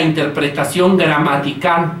prevalece la interpretación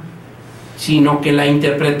gramatical, sino que la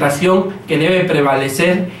interpretación que debe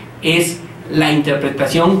prevalecer es la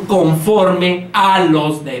interpretación conforme a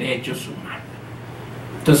los derechos humanos.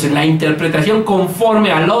 Entonces, la interpretación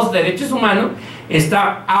conforme a los derechos humanos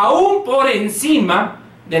está aún por encima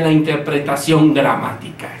de la interpretación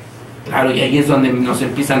gramatical. Claro, y ahí es donde nos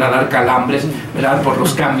empiezan a dar calambres, ¿verdad? Por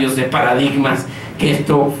los cambios de paradigmas que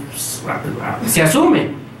esto se asume.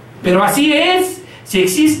 Pero así es. Si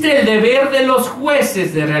existe el deber de los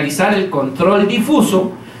jueces de realizar el control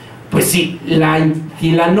difuso, pues si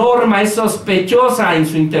la norma es sospechosa en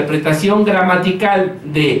su interpretación gramatical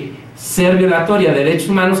de ser violatoria de derechos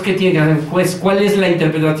humanos, ¿qué tiene que hacer el juez? ¿Cuál es la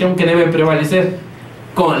interpretación que debe prevalecer?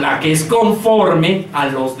 Con la que es conforme a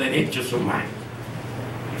los derechos humanos.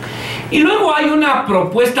 Y luego hay una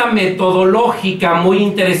propuesta metodológica muy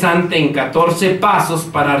interesante en 14 pasos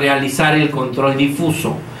para realizar el control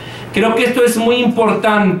difuso. Creo que esto es muy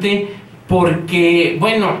importante porque,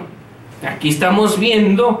 bueno, aquí estamos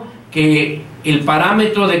viendo que el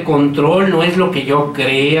parámetro de control no es lo que yo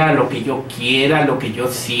crea, lo que yo quiera, lo que yo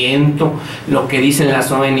siento, lo que dicen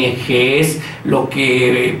las ONGs, lo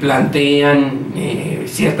que plantean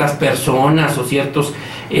ciertas personas o ciertos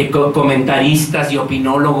comentaristas y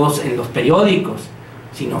opinólogos en los periódicos,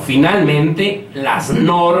 sino finalmente las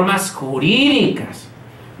normas jurídicas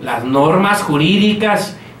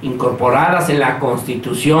incorporadas en la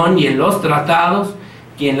Constitución y en los tratados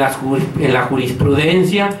y en la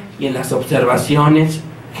jurisprudencia y en las observaciones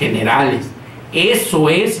generales. Eso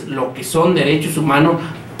es lo que son derechos humanos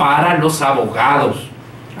para los abogados.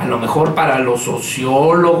 A lo mejor para los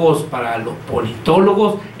sociólogos, para los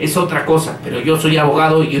politólogos es otra cosa, pero yo soy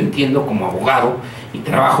abogado y yo entiendo como abogado y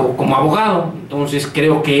trabajo como abogado. Entonces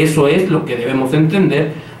creo que eso es lo que debemos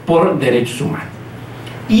entender por derechos humanos.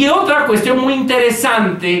 Y otra cuestión muy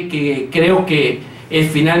interesante que creo que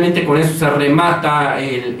finalmente con eso se remata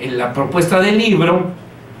la propuesta del libro,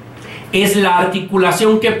 es la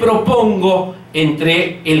articulación que propongo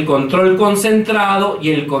entre el control concentrado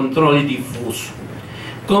y el control difuso.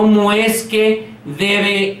 ¿Cómo es que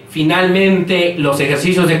debe finalmente los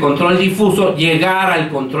ejercicios de control difuso llegar al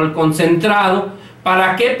control concentrado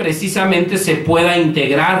para que precisamente se pueda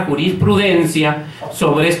integrar jurisprudencia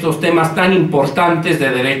sobre estos temas tan importantes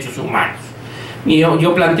de derechos humanos? Y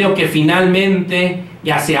yo planteo que finalmente,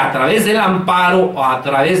 ya sea a través del amparo o a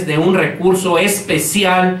través de un recurso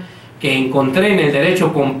especial que encontré en el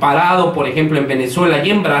derecho comparado, por ejemplo en Venezuela y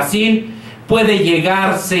en Brasil, puede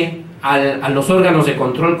llegarse a los órganos de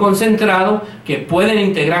control concentrado que pueden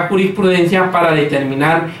integrar jurisprudencia para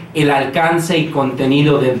determinar el alcance y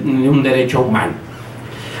contenido de un derecho humano.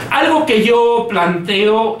 Algo que yo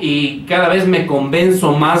planteo y cada vez me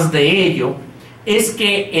convenzo más de ello es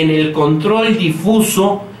que en el control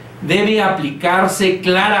difuso debe aplicarse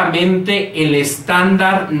claramente el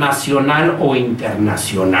estándar nacional o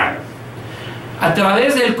internacional. A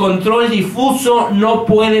través del control difuso no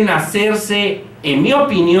pueden hacerse, en mi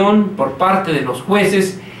opinión, por parte de los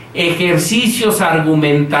jueces, ejercicios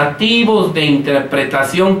argumentativos de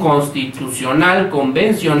interpretación constitucional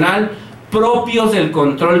convencional propios del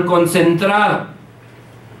control concentrado.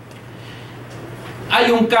 Hay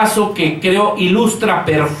un caso que creo ilustra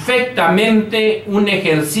perfectamente un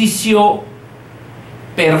ejercicio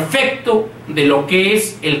perfecto de lo que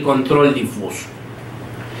es el control difuso.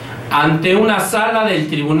 Ante una sala del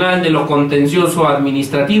Tribunal de lo Contencioso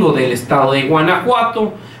Administrativo del Estado de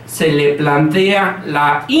Guanajuato, se le plantea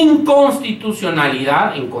la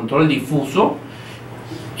inconstitucionalidad en control difuso,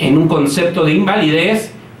 en un concepto de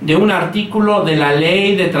invalidez, de un artículo de la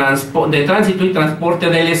Ley de Tránsito y Transporte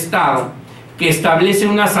del Estado, que establece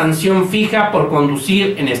una sanción fija por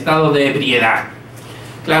conducir en estado de ebriedad.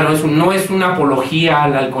 Claro, eso no es una apología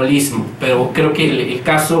al alcoholismo, pero creo que el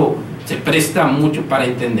caso se presta mucho para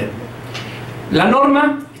entender. La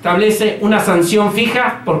norma establece una sanción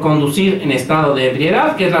fija por conducir en estado de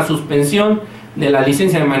ebriedad, que es la suspensión de la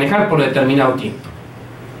licencia de manejar por determinado tiempo.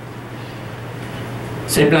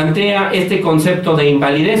 Se plantea este concepto de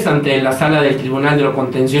invalidez ante la sala del Tribunal de lo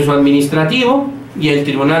Contencioso Administrativo, y el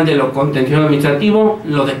Tribunal de lo Contencioso Administrativo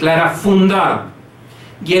lo declara fundado.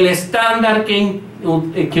 Y el estándar que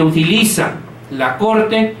utiliza la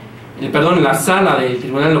Corte, la sala del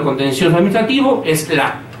Tribunal de lo Contencioso Administrativo, es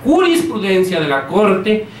la jurisprudencia de la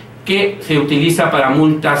Corte que se utiliza para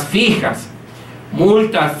multas fijas.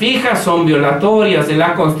 Multas fijas son violatorias de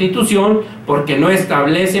la Constitución porque no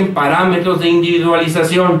establecen parámetros de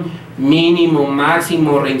individualización, mínimo,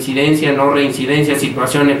 máximo, reincidencia, no reincidencia,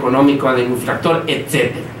 situación económica del infractor,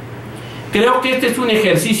 etc. Creo que este es un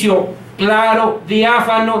ejercicio claro,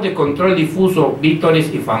 diáfano, de control difuso,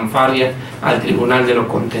 vítores y fanfarrias al Tribunal de lo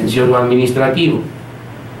Contencioso Administrativo.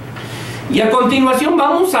 Y a continuación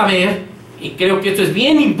vamos a ver, y creo que esto es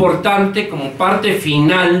bien importante como parte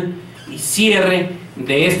final y cierre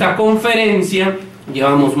de esta conferencia.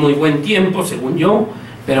 Llevamos muy buen tiempo, según yo,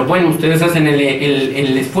 pero bueno, ustedes hacen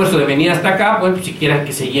el esfuerzo de venir hasta acá, bueno, pues siquiera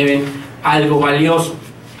que se lleven algo valioso.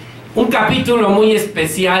 Un capítulo muy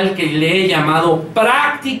especial que le he llamado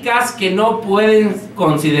prácticas que no pueden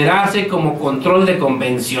considerarse como control de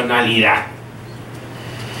convencionalidad.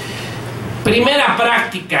 Primera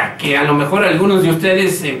práctica que a lo mejor algunos de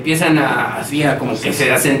ustedes empiezan a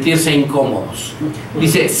sentirse incómodos.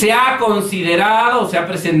 Dice, se ha considerado, se ha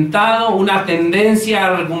presentado una tendencia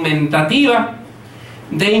argumentativa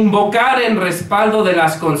de invocar en respaldo de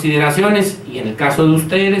las consideraciones, y en el caso de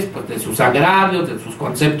ustedes, pues de sus agravios, de sus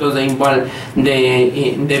conceptos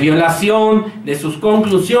de violación, de sus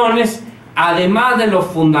conclusiones, además de los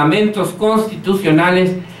fundamentos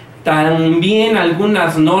constitucionales, también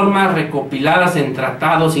algunas normas recopiladas en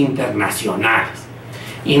tratados internacionales.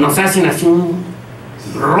 Y nos hacen así un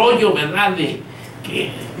rollo, ¿verdad?, de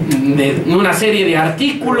una serie de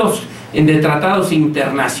artículos de tratados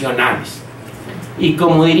internacionales. Y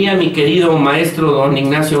como diría mi querido maestro don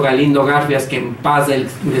Ignacio Galindo Garfias, que en paz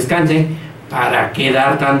descanse, ¿para qué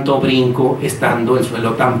dar tanto brinco estando el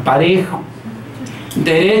suelo tan parejo?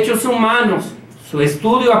 Derechos humanos. Su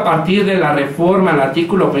estudio a partir de la reforma al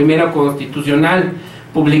artículo primero constitucional,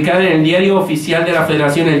 publicada en el Diario Oficial de la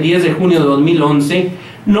Federación el 10 de junio de 2011,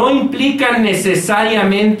 no implica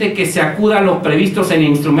necesariamente que se acuda a los previstos en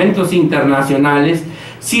instrumentos internacionales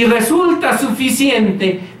si resulta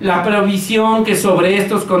suficiente la provisión que sobre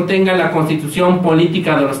estos contenga la Constitución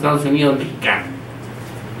Política de los Estados Unidos Mexicanos.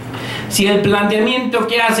 Si el planteamiento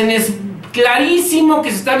que hacen es clarísimo que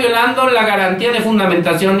se está violando la garantía de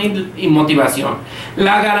fundamentación y motivación,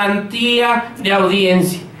 la garantía de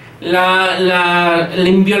audiencia, la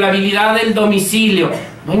inviolabilidad del domicilio,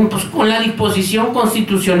 bueno, pues con la disposición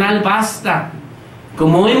constitucional basta.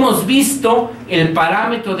 Como hemos visto, el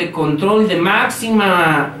parámetro de control de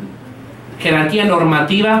máxima jerarquía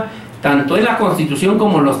normativa, tanto en la Constitución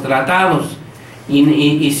como en los tratados.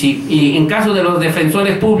 Y en caso de los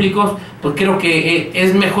defensores públicos, pues creo que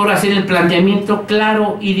es mejor hacer el planteamiento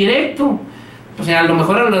claro y directo. O sea, a lo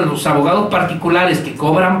mejor a los abogados particulares que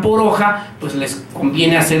cobran por hoja, pues les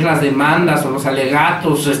conviene hacer las demandas o los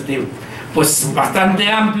alegatos, pues bastante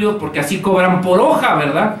amplios, porque así cobran por hoja,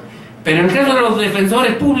 ¿verdad? Pero en el caso de los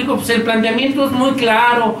defensores públicos, pues el planteamiento es muy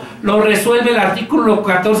claro, lo resuelve el artículo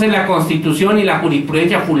 14 de la Constitución y la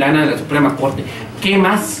jurisprudencia fulana de la Suprema Corte. ¿Qué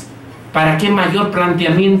más? ¿Para qué mayor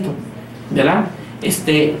planteamiento? ¿Verdad?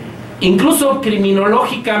 Incluso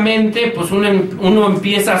criminológicamente, pues uno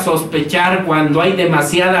empieza a sospechar cuando hay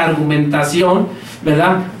demasiada argumentación,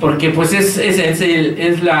 ¿verdad? Porque pues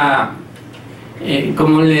es la,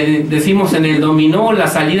 como le decimos en el dominó, la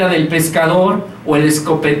salida del pescador o el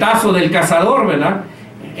escopetazo del cazador, ¿verdad?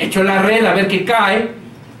 Echo la red a ver qué cae,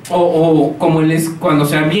 o como cuando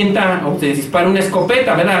se ambienta o se dispara una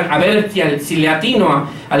escopeta, ¿verdad? A ver si le atino a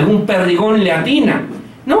algún perdigón, le atina.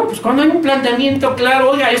 No, pues cuando hay un planteamiento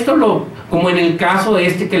claro, oiga, como en el caso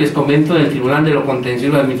que les comento del Tribunal de lo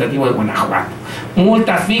Contencioso Administrativo de Guanajuato.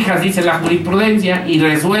 Multas fijas, dice la jurisprudencia, y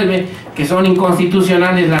resuelve que son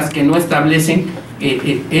inconstitucionales las que no establecen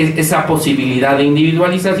esa posibilidad de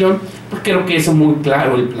individualización, pues creo que es muy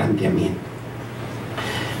claro el planteamiento.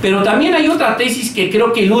 Pero también hay otra tesis que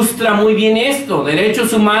creo que ilustra muy bien esto: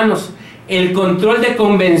 derechos humanos, el control de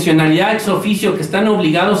convencionalidad ex oficio que están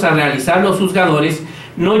obligados a realizar los juzgadores,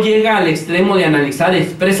 no llega al extremo de analizar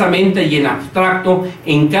expresamente y en abstracto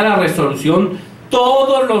en cada resolución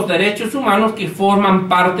todos los derechos humanos que forman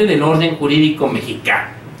parte del orden jurídico mexicano.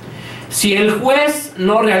 Si el juez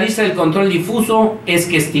no realiza el control difuso, es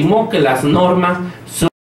que estimó que las normas son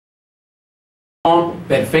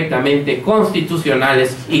perfectamente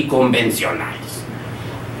constitucionales y convencionales.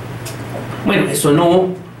 Bueno, eso no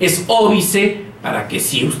es óbice para que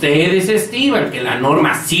si ustedes estiman que la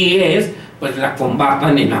norma sí es, pues la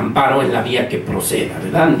combatan en amparo en la vía que proceda,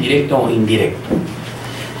 ¿verdad? En directo o indirecto.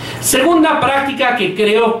 Segunda práctica que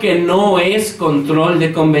creo que no es control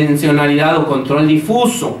de convencionalidad o control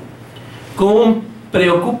difuso. Con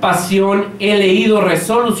preocupación he leído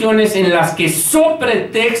resoluciones en las que, sobre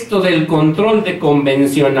texto del control de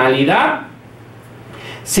convencionalidad,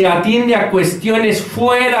 se atiende a cuestiones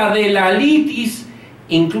fuera de la litis,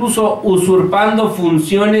 incluso usurpando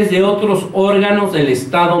funciones de otros órganos del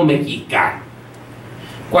Estado mexicano.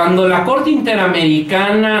 Cuando la Corte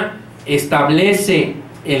Interamericana establece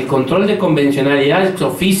el control de convencionalidad ex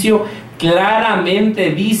oficio,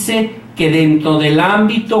 claramente dice que dentro del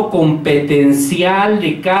ámbito competencial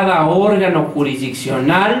de cada órgano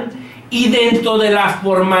jurisdiccional y dentro de las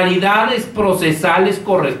formalidades procesales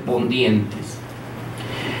correspondientes.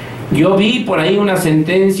 Yo vi por ahí una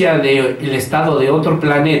sentencia del Estado de otro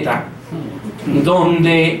planeta,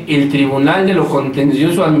 donde el Tribunal de lo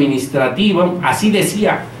Contencioso Administrativo, así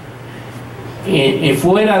decía,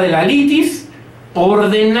 fuera de la litis,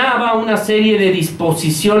 ordenaba una serie de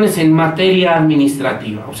disposiciones en materia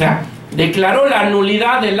administrativa. O sea, declaró la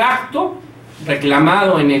nulidad del acto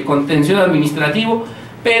reclamado en el contencioso administrativo,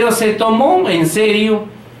 pero se tomó en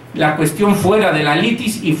serio la cuestión fuera de la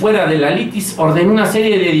litis, y fuera de la litis ordenó una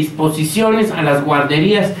serie de disposiciones a las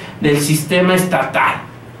guarderías del sistema estatal.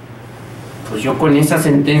 Pues yo con esa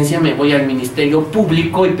sentencia me voy al Ministerio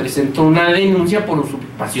Público y presento una denuncia por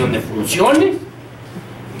usurpación de funciones.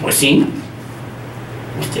 Pues sí,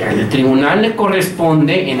 al tribunal le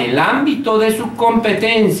corresponde, en el ámbito de su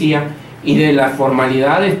competencia y de las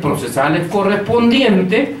formalidades procesales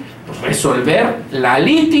correspondientes, pues resolver la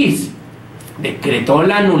litis. Decretó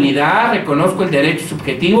la nulidad, reconozco el derecho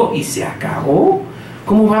subjetivo y se acabó.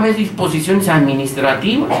 ¿Cómo va a haber disposiciones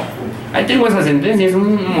administrativas? Ahí tengo esa sentencia, es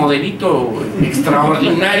un modelito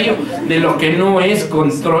extraordinario de lo que no es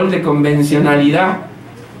control de convencionalidad.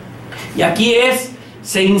 Y aquí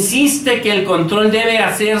se insiste que el control debe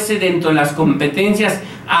hacerse dentro de las competencias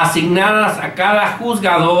asignadas a cada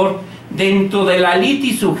juzgador, dentro de la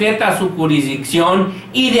litis sujeta a su jurisdicción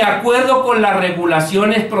y de acuerdo con las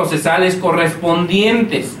regulaciones procesales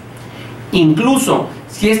correspondientes. Incluso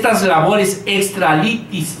si estas labores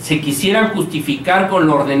extralitis se quisieran justificar con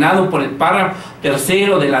lo ordenado por el párrafo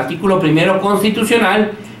tercero del artículo primero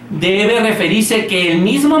constitucional, debe referirse que el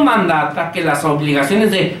mismo mandata que las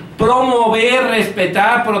obligaciones de promover,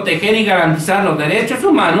 respetar, proteger y garantizar los derechos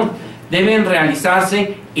humanos deben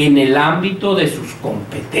realizarse en el ámbito de sus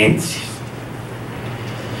competencias.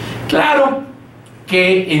 Claro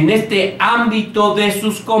que en este ámbito de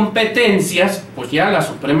sus competencias, pues ya la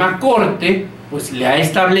Suprema Corte pues le ha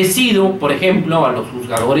establecido, por ejemplo, a los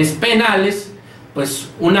juzgadores penales, pues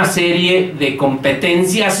una serie de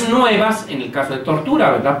competencias nuevas en el caso de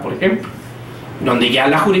tortura, ¿verdad? Por ejemplo, donde ya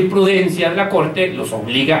la jurisprudencia de la Corte los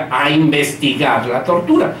obliga a investigar la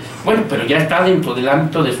tortura. Bueno, pero ya está dentro del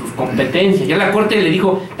ámbito de sus competencias. Ya la Corte le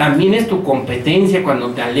dijo, también es tu competencia cuando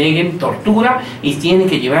te aleguen tortura y tiene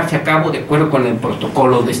que llevarse a cabo de acuerdo con el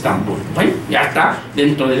protocolo de Estambul. Bueno, ya está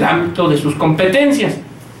dentro del ámbito de sus competencias.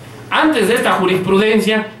 Antes de esta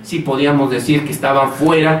jurisprudencia, sí podíamos decir que estaba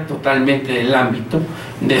fuera totalmente del ámbito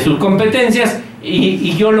de sus competencias,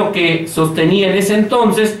 y yo lo que sostenía en ese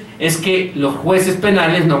entonces es que los jueces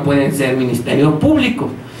penales no pueden ser Ministerio Público.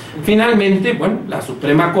 Finalmente, bueno, la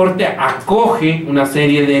Suprema Corte acoge una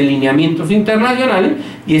serie de lineamientos internacionales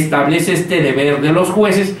y establece este deber de los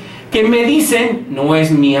jueces, que me dicen, no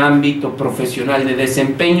es mi ámbito profesional de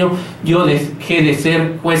desempeño, yo dejé de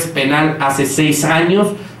ser juez penal hace 6 años,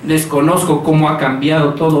 desconozco cómo ha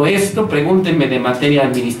cambiado todo esto, pregúntenme de materia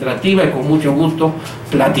administrativa y con mucho gusto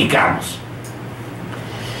platicamos.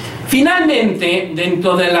 Finalmente,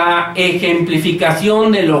 dentro de la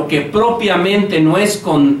ejemplificación de lo que propiamente no es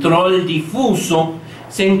control difuso,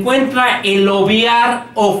 se encuentra el obviar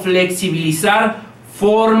o flexibilizar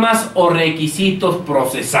formas o requisitos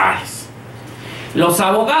procesales. Los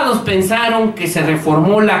abogados pensaron que se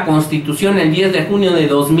reformó la Constitución el 10 de junio de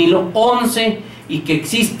 2011 y que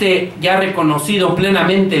existe ya reconocido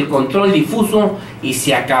plenamente el control difuso y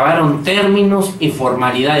se acabaron términos y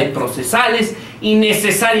formalidades procesales y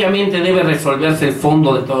necesariamente debe resolverse el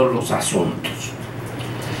fondo de todos los asuntos.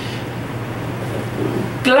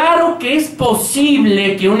 Claro que es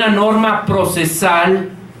posible que una norma procesal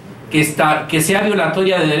que sea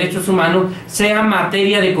violatoria de derechos humanos sea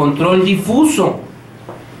materia de control difuso.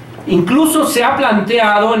 Incluso se ha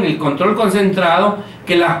planteado en el control concentrado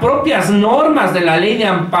que las propias normas de la ley de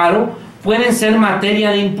amparo pueden ser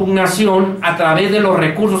materia de impugnación a través de los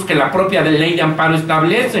recursos que la propia ley de amparo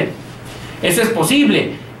establece. Eso es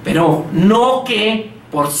posible, pero no que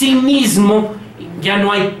por sí mismo ya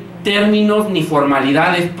no hay términos ni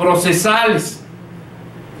formalidades procesales.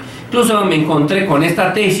 Incluso me encontré con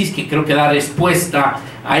esta tesis que creo que da respuesta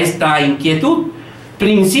a esta inquietud.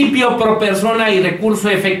 Principio pro persona y recurso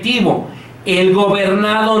efectivo. El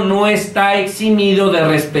gobernado no está eximido de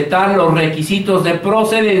respetar los requisitos de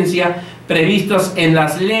procedencia previstos en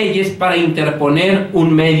las leyes para interponer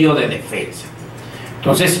un medio de defensa.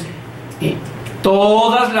 Entonces,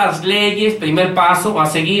 todas las leyes, primer paso a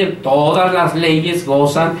seguir, todas las leyes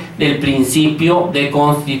gozan del principio de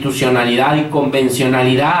constitucionalidad y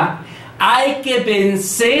convencionalidad. Hay que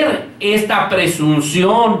vencer esta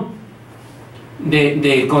presunción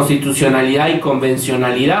de constitucionalidad y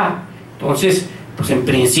convencionalidad. Entonces, pues en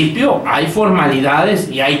principio hay formalidades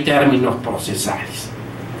y hay términos procesales.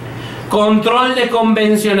 Control de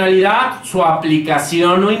convencionalidad, su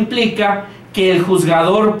aplicación no implica que el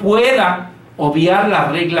juzgador pueda obviar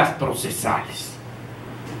las reglas procesales.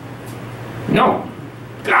 No,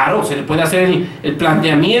 claro, se le puede hacer el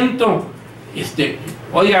planteamiento,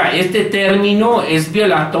 oiga, este término es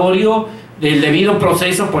violatorio del debido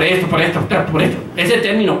proceso por esto. Ese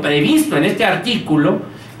término previsto en este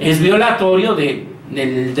artículo es violatorio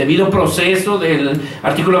del debido proceso del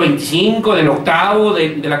artículo 25, del octavo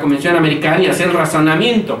de la Convención Americana, y hacer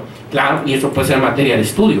razonamiento. Claro, y eso puede ser materia de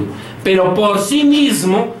estudio. Pero por sí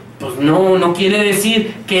mismo, pues no quiere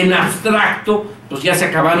decir que en abstracto pues ya se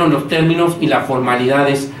acabaron los términos y las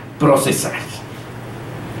formalidades procesales.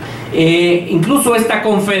 Incluso esta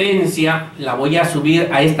conferencia la voy a subir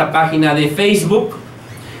a esta página de Facebook,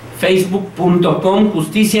 facebook.com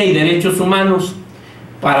Justicia y Derechos Humanos,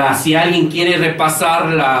 para si alguien quiere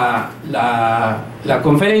repasar la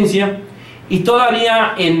conferencia. Y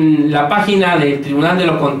todavía en la página del Tribunal de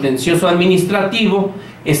lo Contencioso Administrativo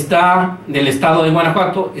está, del Estado de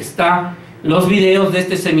Guanajuato, está los videos de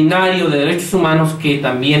este seminario de derechos humanos que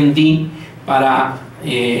también di para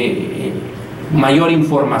mayor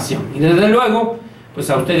información. Y desde luego,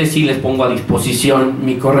 pues a ustedes sí les pongo a disposición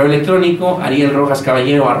mi correo electrónico,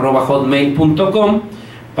 arielrojascaballero@hotmail.com,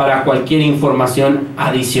 para cualquier información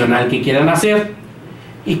adicional que quieran hacer.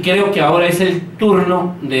 Y creo que ahora es el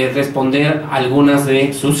turno de responder algunas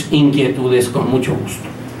de sus inquietudes con mucho gusto.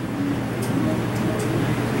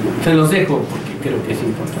 Se los dejo porque creo que es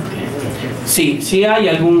importante. Sí hay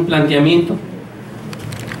algún planteamiento.